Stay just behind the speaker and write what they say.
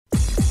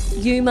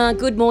Yuma,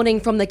 good morning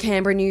from the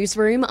Canberra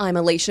newsroom. I'm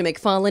Alicia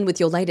McFarlane with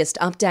your latest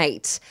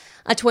update.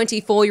 A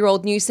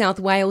 24-year-old New South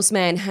Wales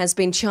man has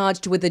been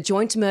charged with the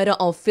joint murder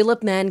of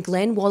Philip man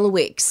Glenn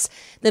Wallowicks.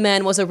 The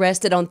man was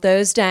arrested on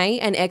Thursday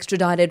and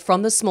extradited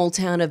from the small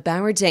town of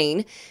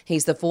Barradine.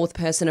 He's the fourth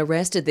person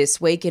arrested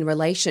this week in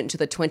relation to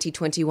the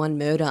 2021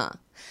 murder.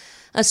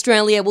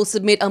 Australia will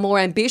submit a more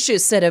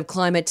ambitious set of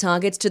climate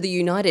targets to the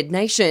United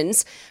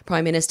Nations.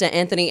 Prime Minister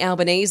Anthony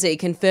Albanese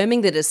confirming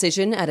the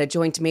decision at a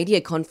joint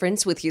media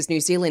conference with his New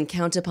Zealand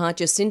counterpart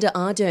Jacinda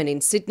Ardern in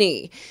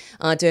Sydney.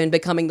 Ardern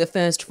becoming the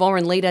first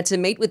foreign leader to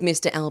meet with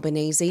Mr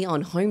Albanese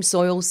on home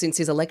soil since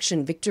his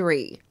election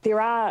victory.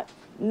 There are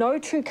no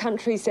two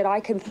countries that I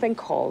can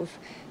think of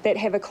that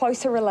have a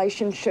closer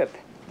relationship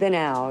than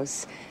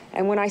ours.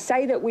 And when I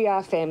say that we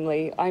are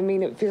family, I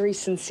mean it very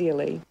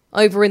sincerely.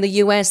 Over in the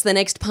US, the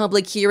next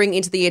public hearing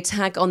into the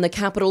attack on the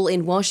Capitol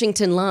in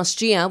Washington last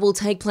year will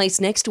take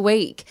place next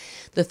week.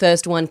 The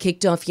first one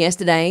kicked off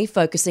yesterday,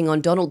 focusing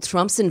on Donald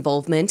Trump's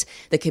involvement,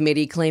 the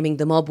committee claiming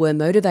the mob were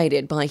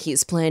motivated by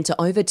his plan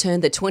to overturn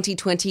the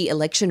 2020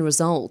 election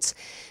result.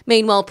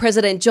 Meanwhile,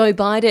 President Joe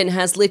Biden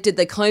has lifted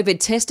the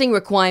COVID testing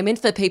requirement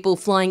for people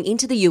flying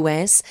into the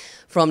US.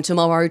 From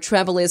tomorrow,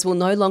 travellers will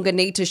no longer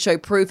need to show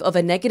proof of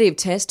a negative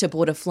test to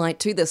board a flight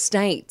to the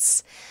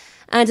States.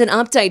 And an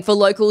update for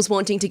locals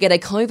wanting to get a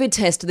COVID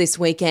test this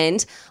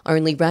weekend.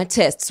 Only rat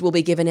tests will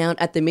be given out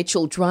at the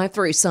Mitchell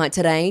drive-through site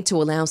today to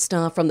allow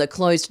staff from the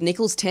closed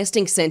Nichols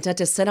Testing Centre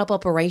to set up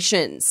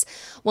operations.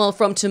 While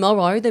from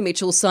tomorrow, the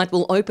Mitchell site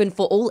will open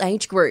for all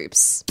age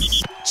groups.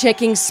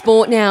 Checking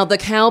sport now, the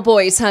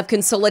Cowboys have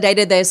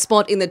consolidated their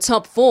spot in the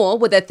top four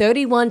with a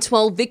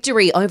 31-12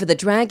 victory over the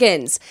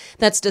Dragons.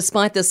 That's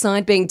despite the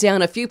side being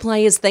down a few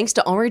players thanks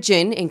to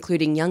Origin,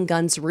 including young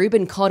guns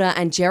Ruben Cotter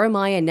and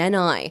Jeremiah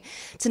Nanai.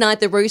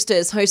 Tonight, the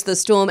Roosters host the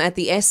Storm at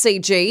the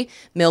SCG.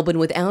 Melbourne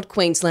without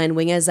Queensland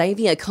winger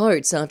Xavier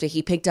Coates after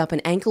he picked up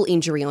an ankle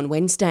injury on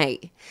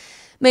Wednesday.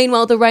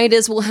 Meanwhile, the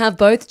Raiders will have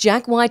both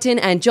Jack Whiten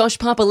and Josh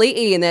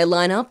Papali'i in their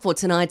lineup for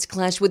tonight's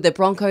clash with the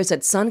Broncos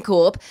at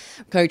Suncorp.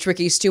 Coach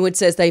Ricky Stewart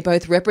says they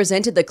both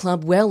represented the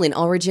club well in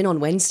Origin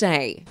on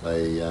Wednesday.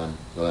 They not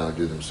only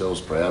do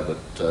themselves proud, but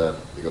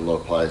they've got a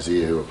lot of players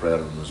here who are proud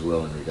of them as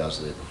well in regards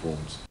to their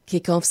performance.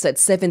 Kickoffs at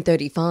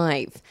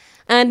 7:35.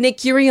 And Nick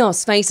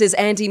Kyrgios faces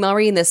Andy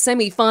Murray in the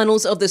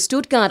semi-finals of the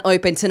Stuttgart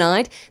Open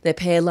tonight. The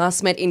pair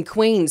last met in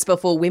Queens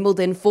before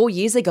Wimbledon 4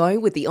 years ago,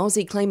 with the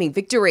Aussie claiming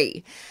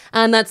victory.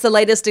 And that's the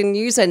latest in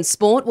news and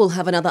sport. We'll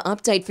have another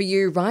update for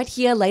you right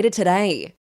here later today.